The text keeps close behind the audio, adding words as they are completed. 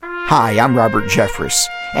Hi, I'm Robert Jeffress,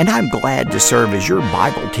 and I'm glad to serve as your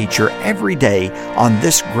Bible teacher every day on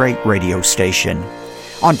this great radio station.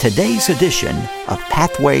 On today's edition of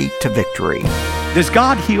Pathway to Victory. Does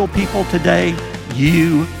God heal people today?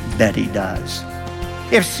 You bet He does.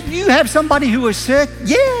 If you have somebody who is sick,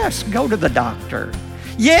 yes, go to the doctor.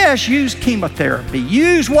 Yes, use chemotherapy.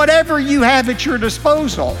 Use whatever you have at your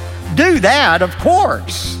disposal. Do that, of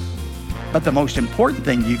course. But the most important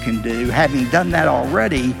thing you can do, having done that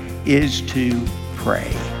already, is to pray.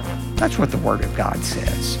 That's what the Word of God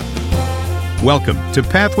says. Welcome to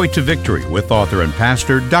Pathway to Victory with author and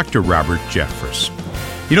pastor Dr. Robert Jeffress.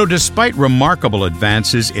 You know, despite remarkable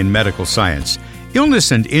advances in medical science,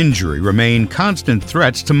 illness and injury remain constant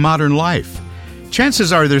threats to modern life.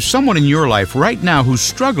 Chances are there's someone in your life right now who's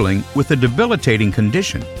struggling with a debilitating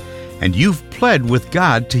condition, and you've pled with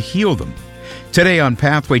God to heal them. Today on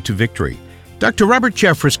Pathway to Victory, Dr. Robert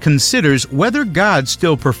Jeffress considers whether God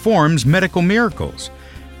still performs medical miracles.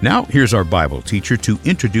 Now, here's our Bible teacher to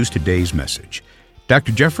introduce today's message.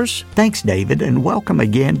 Dr. Jeffress? Thanks, David, and welcome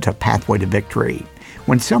again to Pathway to Victory.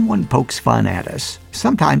 When someone pokes fun at us,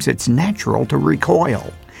 sometimes it's natural to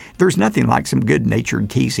recoil. There's nothing like some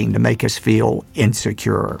good-natured teasing to make us feel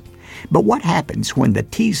insecure. But what happens when the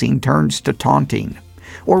teasing turns to taunting?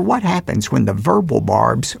 Or what happens when the verbal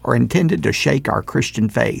barbs are intended to shake our Christian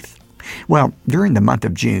faith? Well, during the month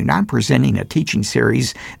of June, I'm presenting a teaching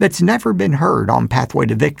series that's never been heard on Pathway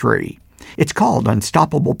to Victory. It's called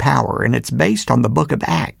Unstoppable Power, and it's based on the book of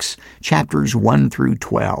Acts, chapters 1 through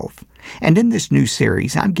 12. And in this new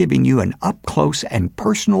series, I'm giving you an up-close and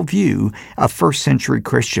personal view of first-century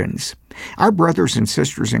Christians. Our brothers and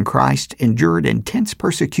sisters in Christ endured intense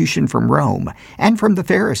persecution from Rome and from the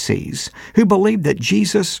Pharisees, who believed that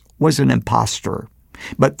Jesus was an impostor.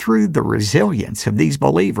 But through the resilience of these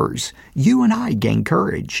believers, you and I gain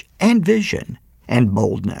courage and vision and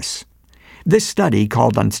boldness. This study,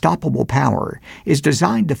 called Unstoppable Power, is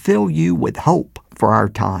designed to fill you with hope for our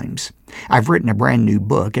times. I've written a brand new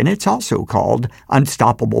book, and it's also called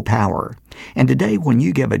Unstoppable Power. And today, when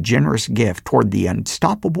you give a generous gift toward the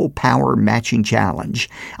Unstoppable Power Matching Challenge,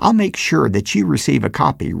 I'll make sure that you receive a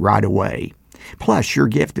copy right away. Plus, your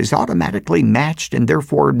gift is automatically matched and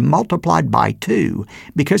therefore multiplied by 2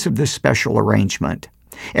 because of this special arrangement.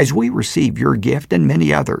 As we receive your gift and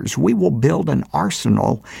many others, we will build an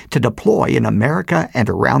arsenal to deploy in America and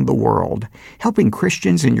around the world, helping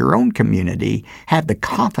Christians in your own community have the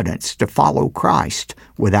confidence to follow Christ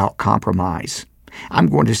without compromise. I'm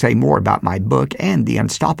going to say more about my book and the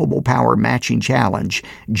Unstoppable Power Matching Challenge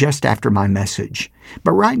just after my message.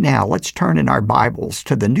 But right now, let's turn in our Bibles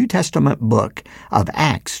to the New Testament book of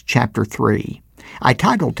Acts chapter 3. I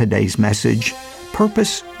titled today's message,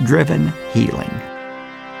 Purpose-Driven Healing.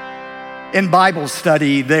 In Bible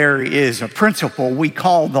study, there is a principle we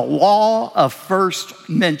call the law of first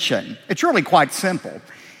mention. It's really quite simple.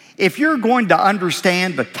 If you're going to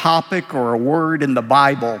understand the topic or a word in the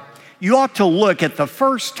Bible, you ought to look at the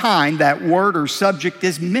first time that word or subject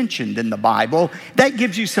is mentioned in the Bible. That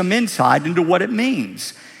gives you some insight into what it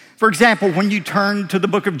means. For example, when you turn to the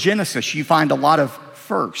book of Genesis, you find a lot of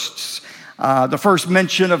firsts. The first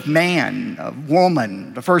mention of man, of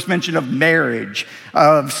woman, the first mention of marriage,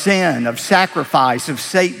 of sin, of sacrifice, of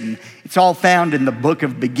Satan. It's all found in the book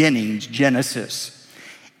of beginnings, Genesis.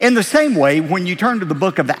 In the same way, when you turn to the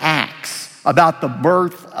book of Acts, about the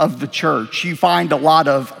birth of the church, you find a lot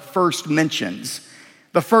of first mentions.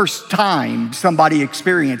 The first time somebody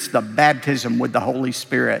experienced the baptism with the Holy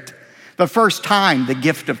Spirit. The first time the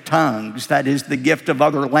gift of tongues, that is the gift of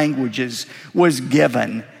other languages, was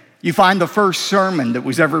given. You find the first sermon that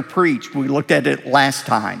was ever preached. We looked at it last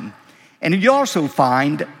time. And you also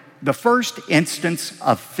find the first instance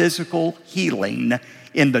of physical healing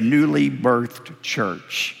in the newly birthed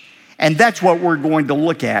church. And that's what we're going to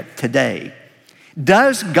look at today.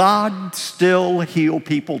 Does God still heal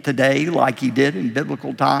people today like He did in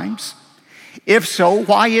biblical times? If so,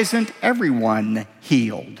 why isn't everyone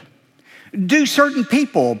healed? Do certain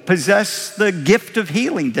people possess the gift of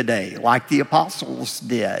healing today like the apostles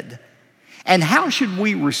did? And how should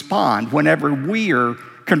we respond whenever we are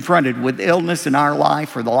confronted with illness in our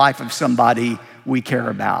life or the life of somebody we care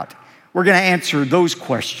about? We're going to answer those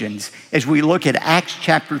questions as we look at Acts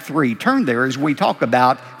chapter 3. Turn there as we talk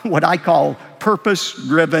about what I call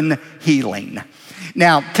purpose-driven healing.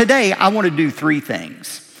 Now, today I want to do 3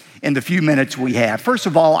 things in the few minutes we have. First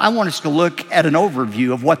of all, I want us to look at an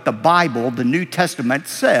overview of what the Bible, the New Testament,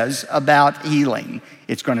 says about healing.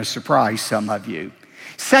 It's going to surprise some of you.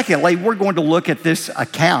 Secondly, we're going to look at this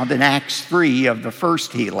account in Acts 3 of the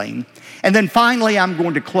first healing. And then finally, I'm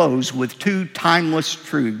going to close with two timeless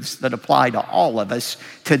truths that apply to all of us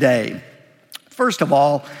today. First of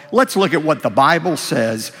all, let's look at what the Bible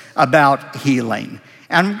says about healing.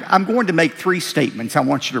 And I'm going to make three statements. I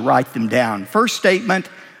want you to write them down. First statement,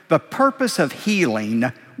 the purpose of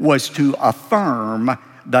healing was to affirm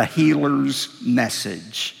the healer's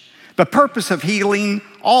message. The purpose of healing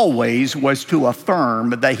always was to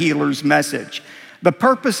affirm the healer's message. The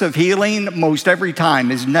purpose of healing most every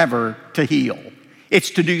time is never to heal.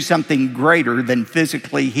 It's to do something greater than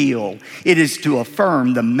physically heal. It is to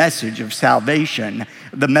affirm the message of salvation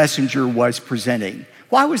the messenger was presenting.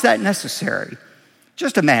 Why was that necessary?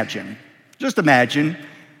 Just imagine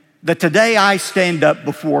that today I stand up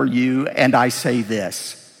before you and I say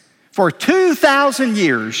this. For 2,000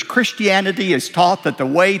 years, Christianity has taught that the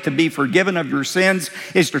way to be forgiven of your sins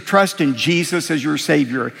is to trust in Jesus as your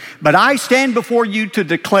Savior. But I stand before you to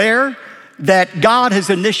declare that God has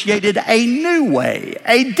initiated a new way,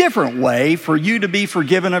 a different way for you to be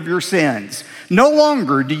forgiven of your sins. No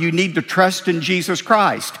longer do you need to trust in Jesus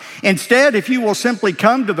Christ. Instead, if you will simply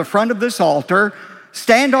come to the front of this altar,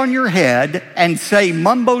 stand on your head and say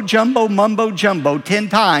mumbo jumbo 10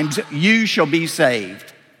 times, you shall be saved.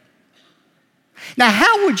 Now,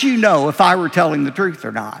 how would you know if I were telling the truth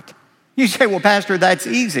or not? You say, well, Pastor, that's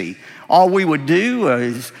easy. All we would do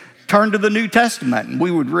is turn to the New Testament and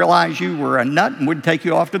we would realize you were a nut and would take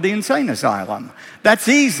you off to the insane asylum. That's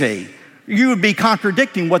easy. You would be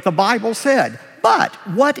contradicting what the Bible said. But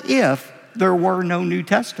what if there were no New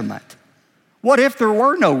Testament? What if there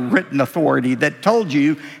were no written authority that told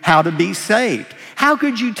you how to be saved? How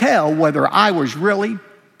could you tell whether I was really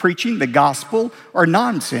preaching the gospel or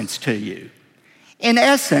nonsense to you? In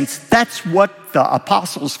essence, that's what the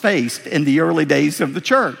apostles faced in the early days of the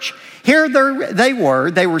church. Here they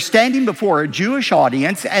were standing before a Jewish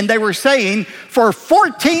audience, and they were saying, for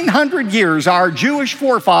 1,400 years, our Jewish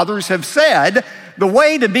forefathers have said the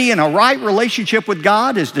way to be in a right relationship with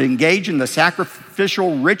God is to engage in the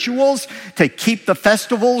sacrificial rituals, to keep the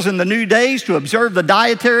festivals and the new days, to observe the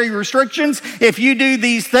dietary restrictions. If you do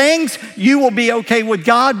these things, you will be okay with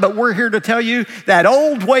God. But we're here to tell you that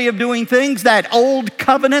old way of doing things, that old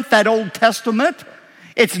covenant, that Old Testament,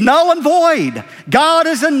 it's null and void. God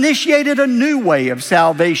has initiated a new way of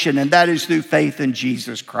salvation, and that is through faith in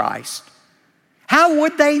Jesus Christ. How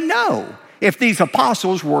would they know if these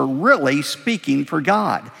apostles were really speaking for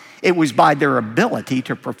God? It was by their ability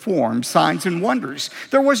to perform signs and wonders.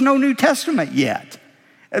 There was no New Testament yet.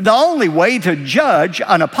 The only way to judge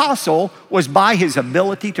an apostle was by his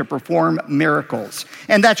ability to perform miracles.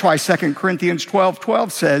 And that's why 2 Corinthians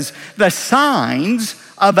 12:12 says, the signs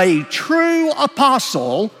of a true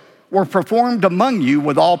apostle were performed among you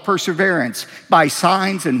with all perseverance by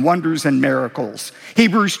signs and wonders and miracles.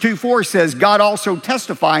 Hebrews 2:4 says, God also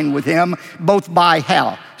testifying with him both by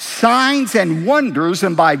how? Signs and wonders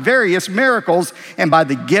and by various miracles and by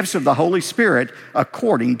the gifts of the Holy Spirit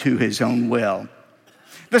according to his own will.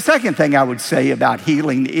 The second thing I would say about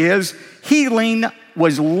healing is healing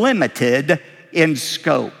was limited in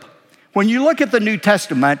scope. When you look at the New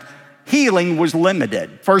Testament, healing was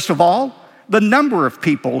limited. First of all, the number of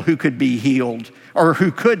people who could be healed or who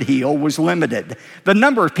could heal was limited. The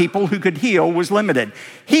number of people who could heal was limited.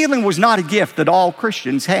 Healing was not a gift that all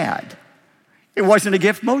Christians had. It wasn't a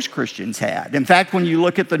gift most Christians had. In fact, when you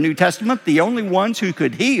look at the New Testament, the only ones who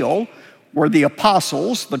could heal were the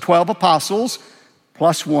apostles, the 12 apostles,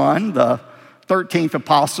 plus one, the 13th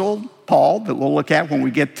apostle, Paul, that we'll look at when we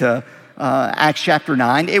get to Acts chapter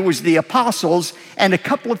 9. It was the apostles and a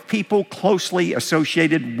couple of people closely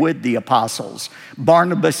associated with the apostles.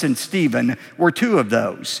 Barnabas and Stephen were two of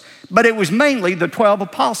those. But it was mainly the 12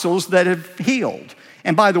 apostles that have healed.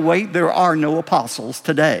 And by the way, there are no apostles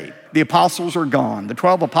today. The apostles are gone. The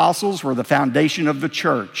 12 apostles were the foundation of the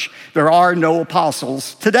church. There are no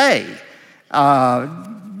apostles today.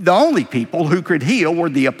 The only people who could heal were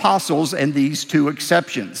the apostles and these two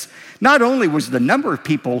exceptions. Not only was the number of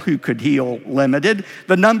people who could heal limited,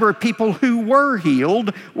 the number of people who were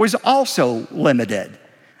healed was also limited.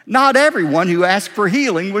 Not everyone who asked for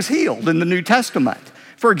healing was healed in the New Testament.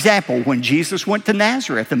 For example, when Jesus went to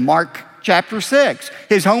Nazareth in Mark chapter 6,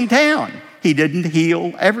 his hometown, he didn't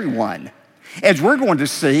heal everyone. As we're going to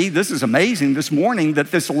see, this is amazing this morning,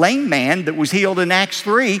 that this lame man that was healed in Acts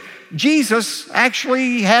 3, Jesus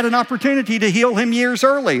actually had an opportunity to heal him years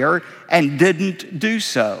earlier and didn't do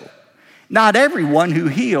so. Not everyone who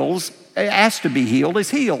asks to be healed is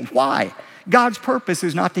healed. Why? God's purpose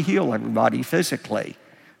is not to heal everybody physically.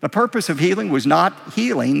 The purpose of healing was not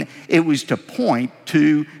healing, it was to point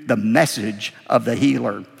to the message of the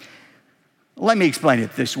healer. Let me explain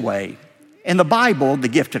it this way. In the Bible, the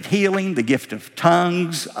gift of healing, the gift of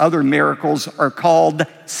tongues, other miracles are called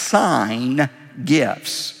sign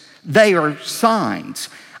gifts. They are signs.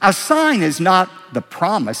 A sign is not the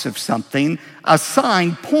promise of something. A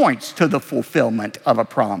sign points to the fulfillment of a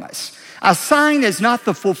promise. A sign is not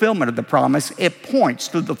the fulfillment of the promise. It points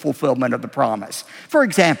to the fulfillment of the promise. For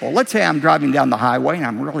example, let's say I'm driving down the highway and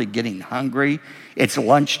I'm really getting hungry. It's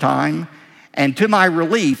lunchtime. And to my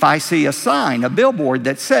relief, I see a sign, a billboard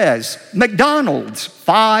that says, McDonald's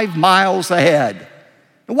 5 miles ahead.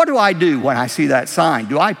 And what do I do when I see that sign?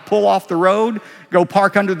 Do I pull off the road, go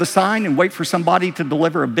park under the sign, and wait for somebody to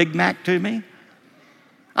deliver a Big Mac to me?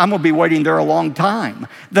 I'm going to be waiting there a long time.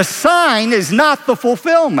 The sign is not the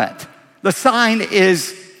fulfillment. The sign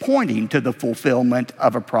is pointing to the fulfillment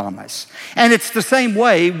of a promise. And it's the same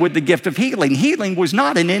way with the gift of healing. Healing was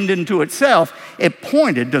not an end unto itself. It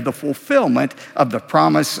pointed to the fulfillment of the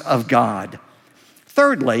promise of God.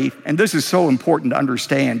 Thirdly, and this is so important to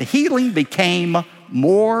understand, healing became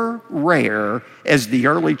more rare as the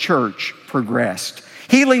early church progressed.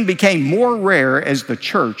 Healing became more rare as the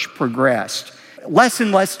church progressed. Less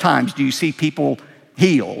and less times do you see people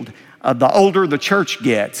healed. The older the church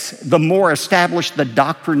gets, the more established the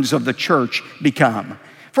doctrines of the church become.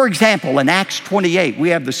 For example, in Acts 28, we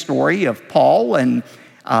have the story of Paul and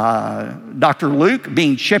Dr. Luke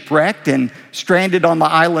being shipwrecked and stranded on the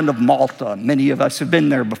island of Malta. Many of us have been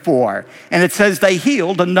there before. And it says they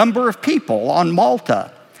healed a number of people on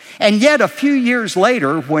Malta. And yet a few years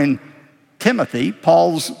later, when Timothy,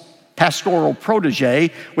 Paul's pastoral protege,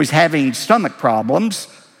 was having stomach problems,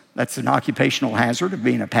 that's an occupational hazard of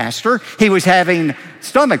being a pastor. He was having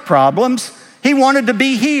stomach problems. He wanted to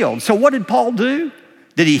be healed. So what did Paul do?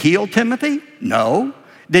 Did he heal Timothy? No.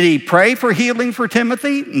 Did he pray for healing for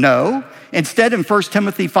Timothy? No. Instead, in 1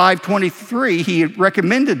 Timothy 5:23, he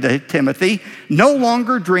recommended to Timothy, no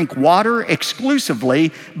longer drink water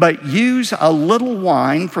exclusively, but use a little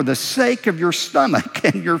wine for the sake of your stomach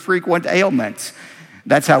and your frequent ailments.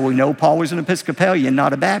 That's how we know Paul was an Episcopalian,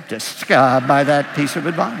 not a Baptist, by that piece of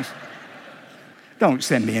advice. Don't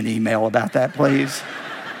send me an email about that, please.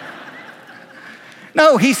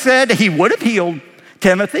 No, he said he would have healed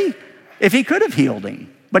Timothy if he could have healed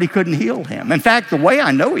him, but he couldn't heal him. In fact, the way I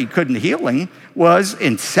know he couldn't heal him was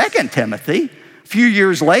in 2 Timothy. A few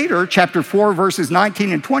years later, chapter 4, verses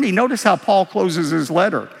 19 and 20, notice how Paul closes his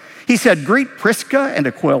letter. He said, greet Prisca and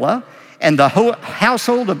Aquila and the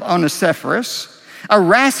household of Onesiphorus.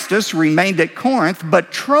 Erastus remained at Corinth,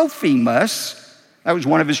 but Trophimus, that was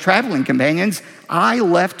one of his traveling companions, I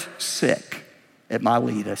left sick at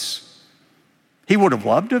Miletus. He would have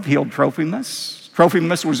loved to have healed Trophimus.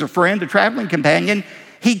 Trophimus was a friend, a traveling companion.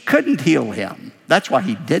 He couldn't heal him. That's why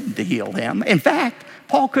he didn't heal him. In fact,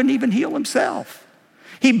 Paul couldn't even heal himself.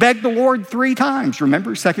 He begged the Lord 3 times,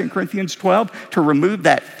 remember 2 Corinthians 12, to remove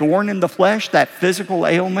that thorn in the flesh, that physical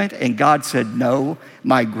ailment, and God said, no,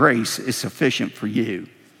 my grace is sufficient for you.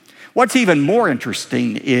 What's even more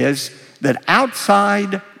interesting is that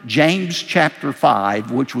outside James chapter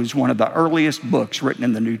 5, which was one of the earliest books written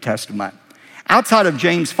in the New Testament, outside of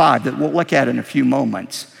James 5 that we'll look at in a few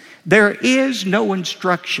moments, there is no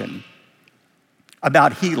instruction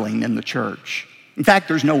about healing in the church. In fact,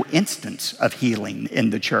 there's no instance of healing in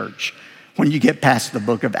the church when you get past the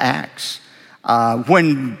book of Acts.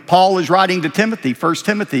 When Paul is writing to Timothy, 1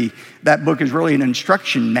 Timothy, that book is really an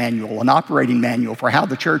instruction manual, an operating manual for how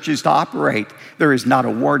the church is to operate. There is not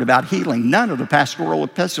a word about healing. None of the pastoral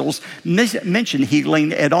epistles mention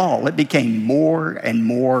healing at all. It became more and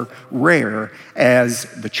more rare as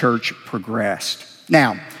the church progressed.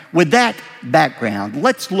 Now, with that background,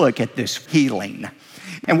 let's look at this healing.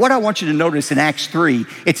 And what I want you to notice in Acts 3,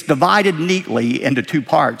 it's divided neatly into 2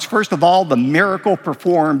 parts. First of all, the miracle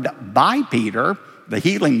performed by Peter, the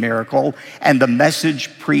healing miracle, and the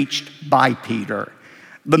message preached by Peter.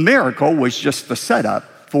 The miracle was just the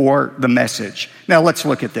setup for the message. Now let's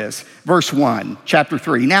look at this. Verse 1, chapter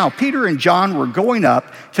 3. Now Peter and John were going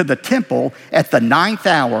up to the temple at the 9th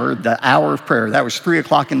hour, the hour of prayer. That was 3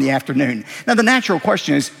 o'clock in the afternoon. Now the natural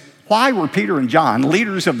question is, why were Peter and John,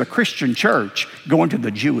 leaders of the Christian church, going to the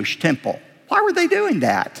Jewish temple? Why were they doing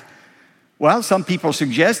that? Well, some people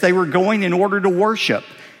suggest they were going in order to worship,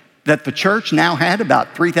 that the church now had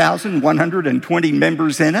about 3,120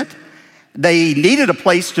 members in it. They needed a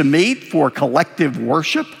place to meet for collective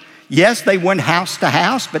worship. Yes, they went house to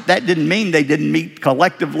house, but that didn't mean they didn't meet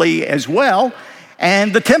collectively as well.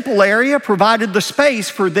 And the temple area provided the space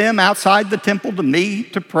for them outside the temple to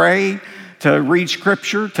meet, to pray, to read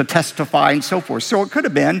scripture, to testify, and so forth. So it could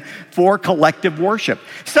have been for collective worship.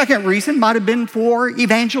 Second reason might have been for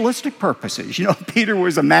evangelistic purposes. You know, Peter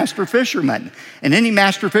was a master fisherman, and any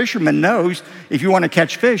master fisherman knows if you want to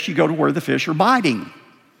catch fish, you go to where the fish are biting.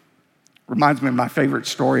 Reminds me of my favorite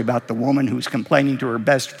story about the woman who was complaining to her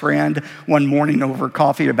best friend one morning over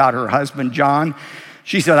coffee about her husband, John.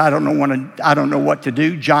 She said, I don't know what to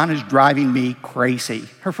do. John is driving me crazy.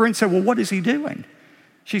 Her friend said, well, what is he doing?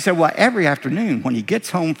 She said, well, every afternoon when he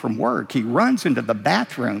gets home from work, he runs into the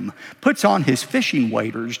bathroom, puts on his fishing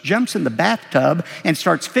waders, jumps in the bathtub, and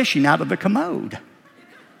starts fishing out of the commode.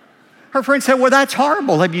 Her friend said, well, that's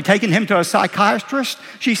horrible. Have you taken him to a psychiatrist?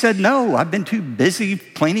 She said, no, I've been too busy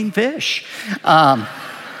cleaning fish.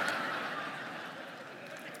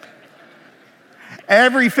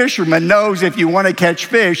 Every fisherman knows if you want to catch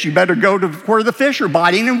fish, you better go to where the fish are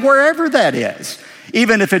biting and wherever that is,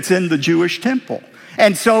 even if it's in the Jewish temple.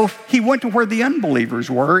 And so he went to where the unbelievers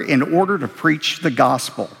were in order to preach the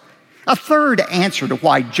gospel. A third answer to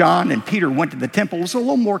why John and Peter went to the temple was a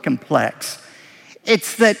little more complex.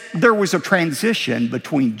 It's that there was a transition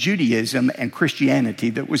between Judaism and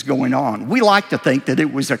Christianity that was going on. We like to think that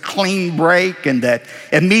it was a clean break and that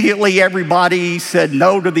immediately everybody said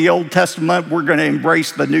no to the Old Testament. We're going to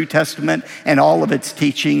embrace the New Testament and all of its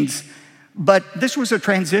teachings. But this was a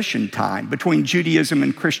transition time between Judaism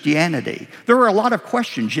and Christianity. There were a lot of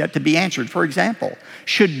questions yet to be answered. For example,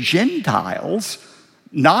 should Gentiles,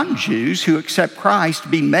 non-Jews who accept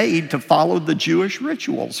Christ, be made to follow the Jewish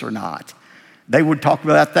rituals or not? They would talk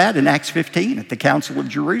about that in Acts 15 at the Council of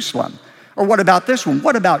Jerusalem. Or what about this one?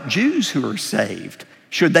 What about Jews who are saved?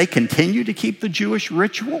 Should they continue to keep the Jewish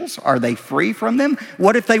rituals? Are they free from them?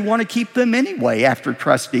 What if they want to keep them anyway after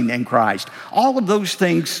trusting in Christ? All of those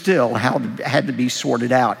things still had to be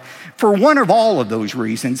sorted out. For one of all of those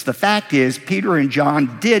reasons, the fact is Peter and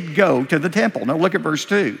John did go to the temple. Now look at verse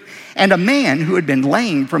 2. And a man who had been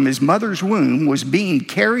lame from his mother's womb was being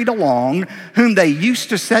carried along, whom they used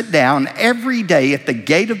to set down every day at the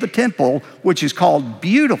gate of the temple, which is called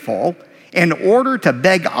Beautiful, in order to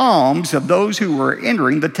beg alms of those who were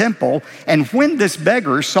entering the temple. And when this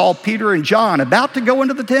beggar saw Peter and John about to go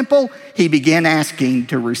into the temple, he began asking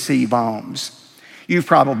to receive alms. You've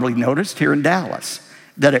probably noticed here in Dallas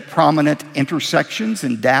that at prominent intersections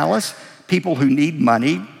in Dallas, people who need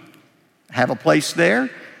money have a place there.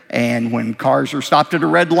 And when cars are stopped at a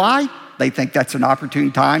red light, they think that's an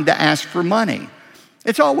opportune time to ask for money.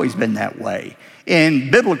 It's always been that way.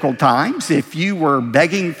 In biblical times, if you were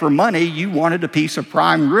begging for money, you wanted a piece of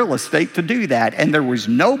prime real estate to do that. And there was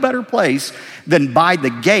no better place than by the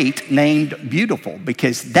gate named Beautiful,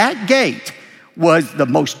 because that gate was the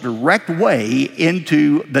most direct way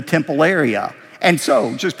into the temple area. And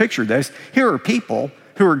so, just picture this. Here are people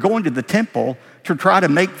who are going to the temple to try to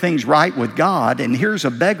make things right with God. And here's a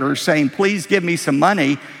beggar saying, please give me some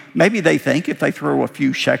money. Maybe they think if they throw a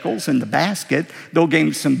few shekels in the basket, they'll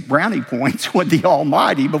gain some brownie points with the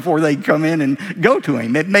Almighty before they come in and go to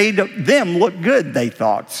him. It made them look good, they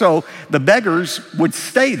thought. So the beggars would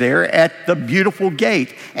stay there at the Beautiful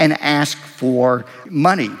gate and ask for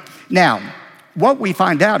money. Now, what we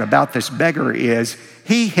find out about this beggar is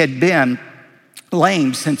he had been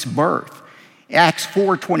lame since birth. Acts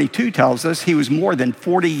 4:22 tells us he was more than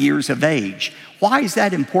 40 years of age. Why is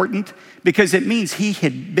that important? Because it means he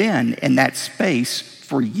had been in that space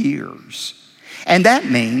for years. And that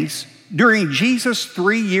means during Jesus'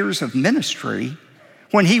 3 years of ministry,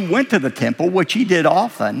 when he went to the temple, which he did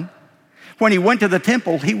often, when he went to the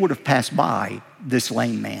temple, he would have passed by this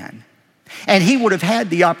lame man. And he would have had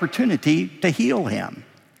the opportunity to heal him.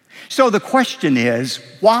 So the question is,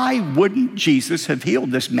 why wouldn't Jesus have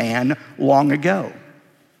healed this man long ago?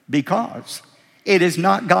 Because it is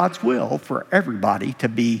not God's will for everybody to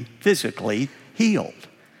be physically healed.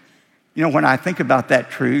 You know, when I think about that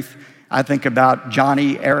truth, I think about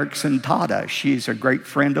Johnny Erickson Tada. She's a great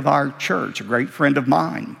friend of our church, a great friend of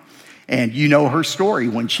mine. And you know her story.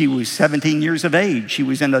 When she was 17 years of age, she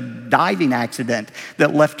was in a diving accident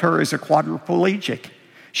that left her as a quadriplegic.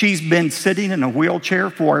 She's been sitting in a wheelchair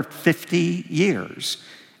for 50 years,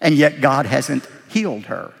 and yet God hasn't healed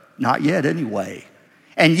her. Not yet, anyway.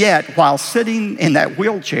 And yet, while sitting in that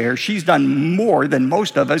wheelchair, she's done more than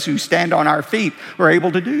most of us who stand on our feet are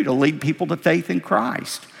able to do to lead people to faith in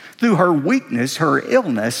Christ. Through her weakness, her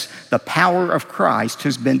illness, the power of Christ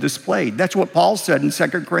has been displayed. That's what Paul said in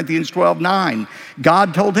 2 Corinthians 12:9.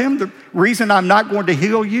 God told him, the reason I'm not going to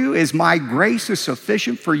heal you is my grace is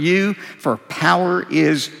sufficient for you, for power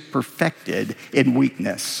is perfected in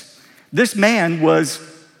weakness. This man was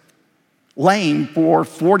lame for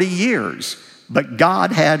 40 years, but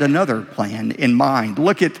God had another plan in mind.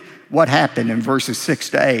 Look at what happened in verses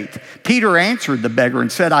 6-8. Peter answered the beggar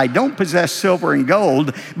and said, I don't possess silver and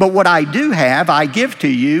gold, but what I do have, I give to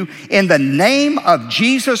you. In the name of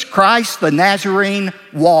Jesus Christ the Nazarene,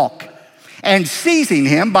 walk. And seizing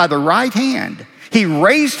him by the right hand, he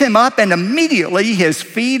raised him up, and immediately his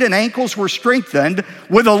feet and ankles were strengthened.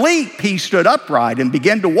 With a leap, he stood upright and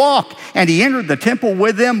began to walk, and he entered the temple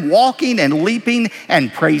with them, walking and leaping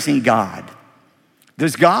and praising God.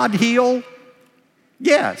 Does God heal?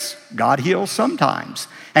 Yes, God heals sometimes,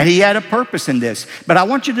 and he had a purpose in this. But I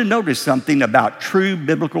want you to notice something about true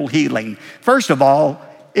biblical healing. First of all,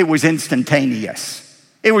 it was instantaneous.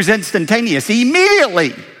 It was instantaneous.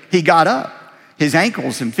 Immediately, he got up. His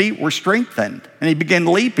ankles and feet were strengthened, and he began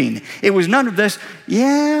leaping. It was none of this,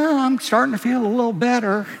 I'm starting to feel a little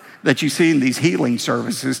better, that you see in these healing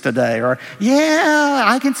services today. Or,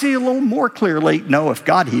 I can see a little more clearly. No, if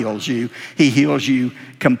God heals you, he heals you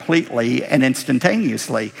completely and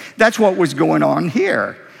instantaneously. That's what was going on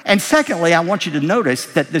here. And secondly, I want you to notice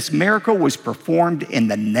that this miracle was performed in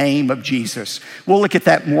the name of Jesus. We'll look at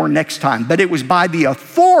that more next time. But it was by the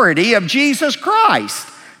authority of Jesus Christ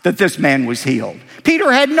that this man was healed.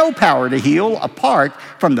 Peter had no power to heal apart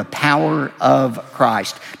from the power of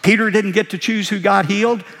Christ. Peter didn't get to choose who got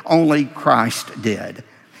healed, only Christ did.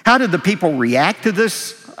 How did the people react to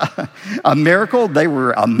this a miracle? They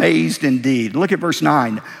were amazed indeed. Look at verse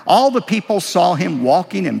 9. All the people saw him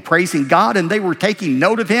walking and praising God, and they were taking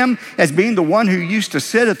note of him as being the one who used to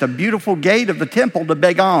sit at the beautiful gate of the temple to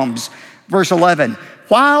beg alms. Verse 11.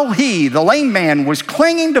 While he, the lame man, was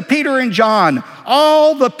clinging to Peter and John,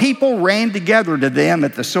 all the people ran together to them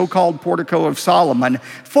at the so-called portico of Solomon,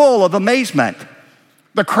 full of amazement.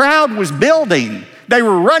 The crowd was building. They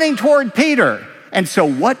were running toward Peter. And so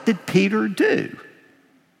what did Peter do?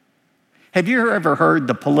 Have you ever heard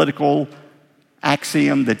the political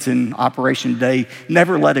axiom that's in operation today,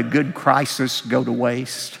 never let a good crisis go to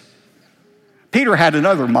waste? Peter had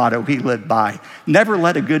another motto he lived by, never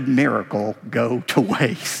let a good miracle go to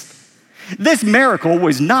waste. This miracle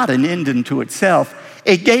was not an end unto itself.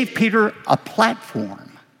 It gave Peter a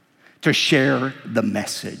platform to share the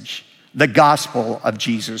message, the gospel of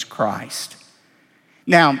Jesus Christ.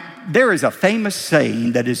 Now, there is a famous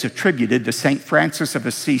saying that is attributed to St. Francis of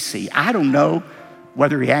Assisi. I don't know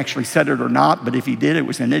whether he actually said it or not, but if he did, it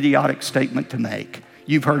was an idiotic statement to make.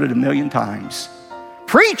 You've heard it a million times.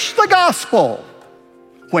 Preach the gospel.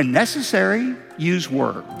 When necessary, use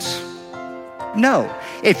words. No,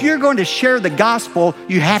 if you're going to share the gospel,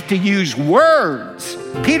 you have to use words.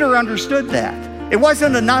 Peter understood that. It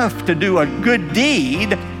wasn't enough to do a good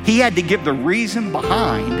deed. He had to give the reason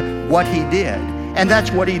behind what he did. And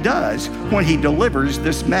that's what he does when he delivers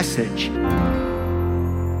this message.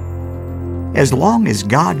 As long as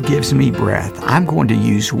God gives me breath, I'm going to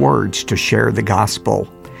use words to share the gospel.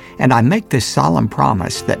 And I make this solemn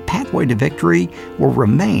promise that Pathway to Victory will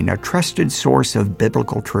remain a trusted source of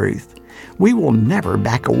biblical truth. We will never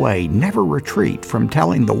back away, never retreat from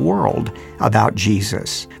telling the world about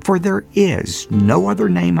Jesus. For there is no other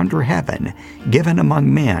name under heaven given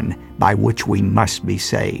among men by which we must be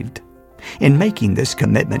saved. In making this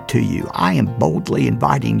commitment to you, I am boldly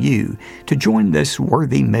inviting you to join this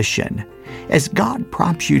worthy mission. As God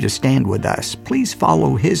prompts you to stand with us, please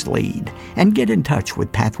follow His lead and get in touch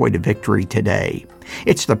with Pathway to Victory today.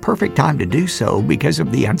 It's the perfect time to do so because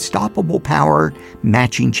of the Unstoppable Power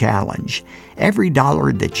Matching Challenge. Every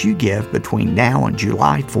dollar that you give between now and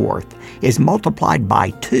July 4th is multiplied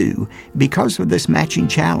by 2 because of this matching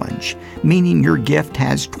challenge, meaning your gift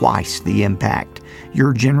has twice the impact.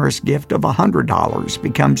 Your generous gift of $100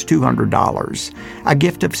 becomes $200. A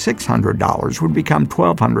gift of $600 would become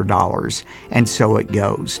 $1,200, and so it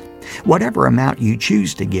goes. Whatever amount you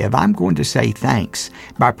choose to give, I'm going to say thanks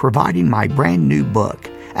by providing my brand new book,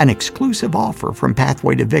 an exclusive offer from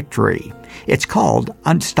Pathway to Victory. It's called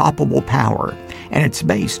Unstoppable Power, and it's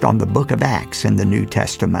based on the book of Acts in the New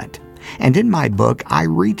Testament. And in my book, I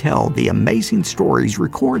retell the amazing stories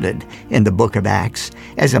recorded in the book of Acts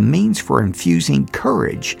as a means for infusing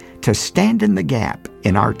courage to stand in the gap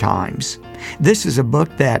in our times. This is a book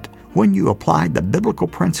that, when you apply the biblical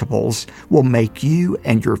principles, will make you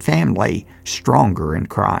and your family stronger in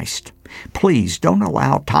Christ. Please don't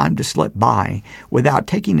allow time to slip by without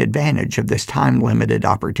taking advantage of this time-limited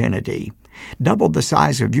opportunity. Double the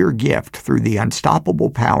size of your gift through the Unstoppable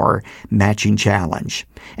Power Matching Challenge,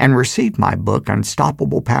 and receive my book,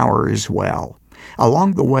 Unstoppable Power, as well.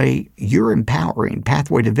 Along the way, you're empowering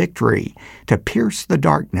Pathway to Victory to pierce the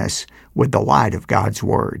darkness with the light of God's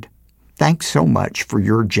Word. Thanks so much for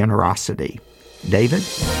your generosity. David?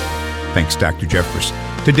 Thanks, Dr. Jeffress.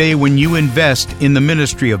 Today, when you invest in the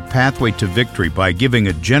ministry of Pathway to Victory by giving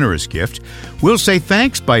a generous gift, we'll say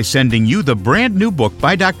thanks by sending you the brand new book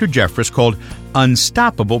by Dr. Jeffress called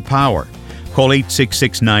Unstoppable Power. Call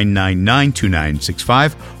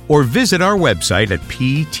 866-999-2965 or visit our website at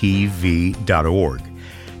ptv.org.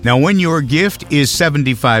 Now, when your gift is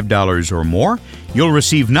 $75 or more, you'll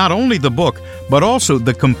receive not only the book, but also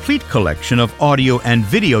the complete collection of audio and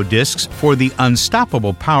video discs for the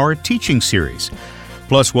Unstoppable Power teaching series.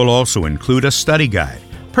 Plus, we'll also include a study guide,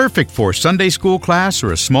 perfect for Sunday school class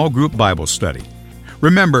or a small group Bible study.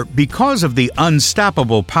 Remember, because of the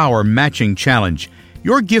Unstoppable Power Matching Challenge,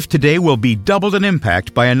 your gift today will be doubled in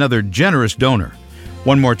impact by another generous donor.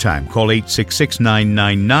 One more time, call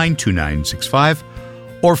 866-999-2965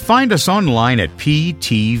 or find us online at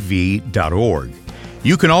ptv.org.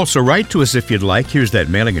 You can also write to us if you'd like. Here's that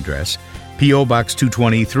mailing address: P.O. Box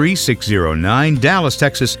 223, 609, Dallas,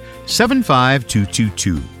 Texas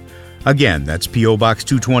 75222. Again, that's P.O. Box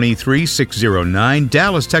 223, 609,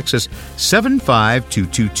 Dallas, Texas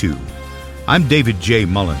 75222. I'm David J.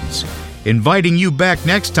 Mullins, inviting you back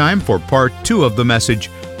next time for part 2 of the message,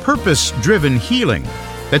 Purpose-Driven Healing.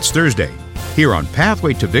 That's Thursday, here on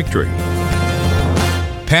Pathway to Victory.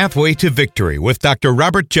 Pathway to Victory with Dr.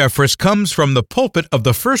 Robert Jeffress comes from the pulpit of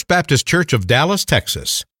the First Baptist Church of Dallas, Texas.